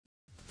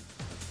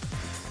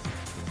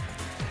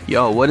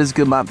Yo, what is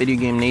good, my video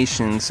game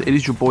nations? It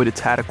is your boy the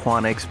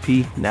Tataquan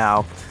XP.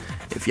 Now,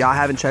 if y'all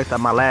haven't checked out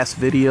my last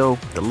video,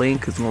 the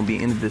link is going to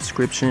be in the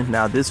description.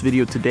 Now, this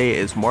video today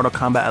is Mortal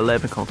Kombat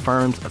 11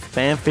 confirms a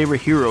fan favorite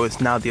hero is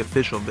now the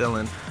official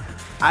villain.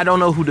 I don't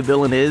know who the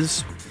villain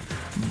is,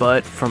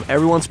 but from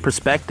everyone's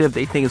perspective,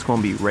 they think it's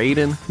going to be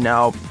Raiden.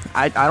 Now,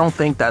 I don't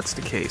think that's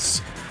the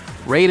case.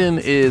 Raiden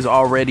is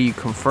already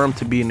confirmed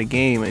to be in the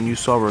game, and you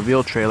saw a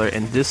reveal trailer,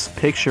 and this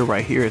picture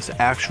right here is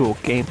actual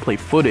gameplay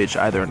footage,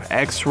 either an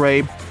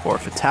X-ray or a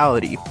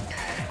fatality.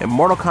 In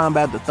Mortal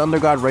Kombat, the Thunder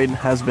God Raiden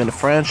has been the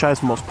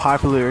franchise's most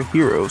popular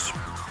heroes.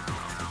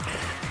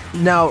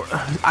 Now,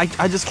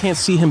 I just can't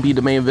see him be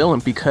the main villain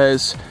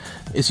because,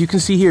 as you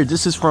can see here,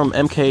 this is from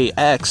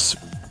MKX.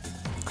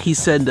 He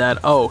said that,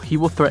 oh, he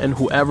will threaten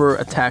whoever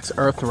attacks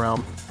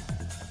Earthrealm,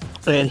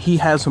 and he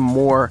has a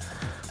more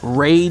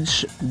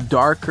rage,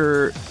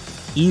 darker,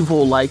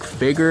 evil-like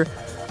figure,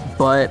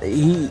 but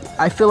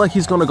I feel like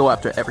he's gonna go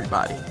after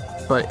everybody.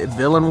 But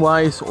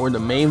villain-wise, or the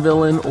main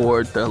villain,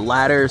 or the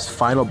latter's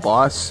final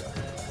boss,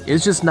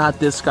 it's just not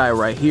this guy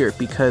right here,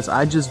 because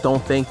I just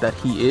don't think that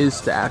he is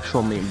the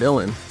actual main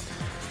villain.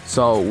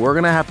 So we're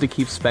gonna have to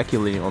keep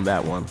speculating on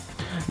that one.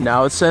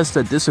 Now, it says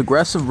that this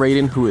aggressive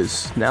Raiden, who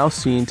is now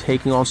seen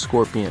taking on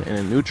Scorpion in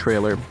a new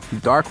trailer,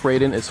 Dark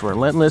Raiden is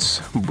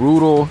relentless,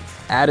 brutal,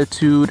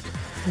 attitude,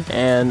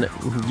 and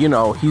you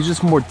know, he's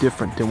just more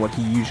different than what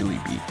he usually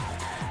be.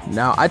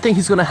 Now, I think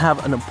he's gonna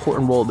have an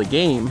important role in the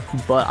game,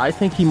 but I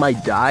think he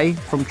might die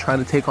from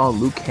trying to take on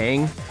Liu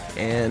Kang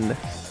and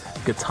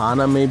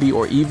Katana maybe,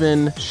 or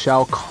even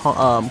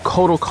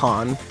Kotal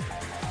Kahn,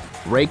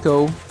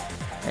 Reiko,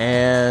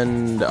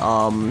 and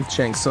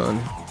Shang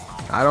Tsung.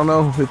 I don't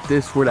know if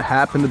this were to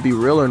happen to be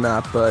real or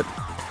not, but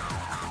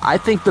I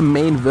think the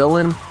main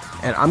villain,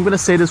 and I'm gonna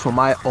say this from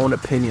my own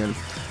opinion,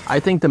 I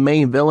think the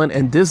main villain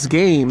in this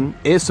game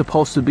is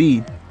supposed to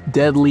be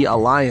Deadly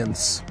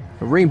Alliance.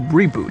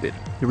 Rebooted.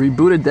 They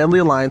rebooted Deadly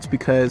Alliance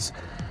because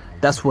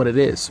that's what it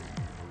is.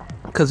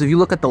 Because if you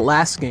look at the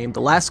last game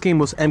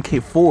was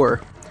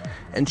MK4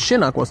 and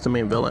Shinnok was the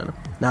main villain.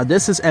 Now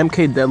this is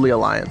MK Deadly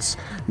Alliance.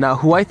 Now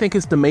who I think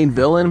is the main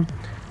villain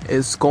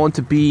is going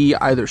to be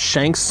either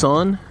Shang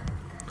Tsung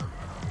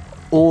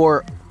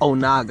or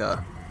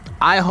Onaga.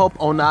 I hope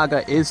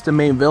Onaga is the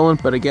main villain,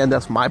 but again,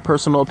 that's my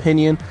personal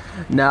opinion.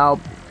 Now,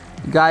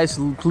 guys,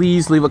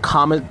 please leave a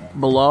comment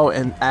below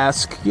and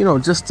ask, you know,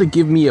 just to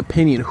give me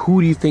opinion, who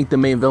do you think the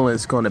main villain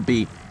is going to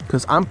be?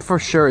 Because I'm for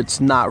sure it's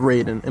not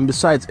Raiden, and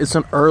besides, it's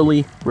an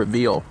early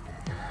reveal.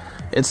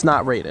 It's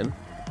not Raiden.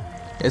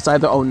 It's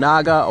either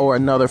Onaga or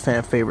another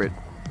fan favorite.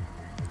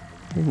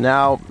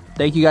 Now,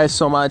 thank you guys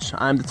so much.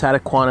 I'm the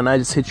Tataquan, and I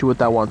just hit you with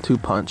that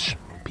 1-2 punch.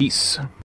 Peace.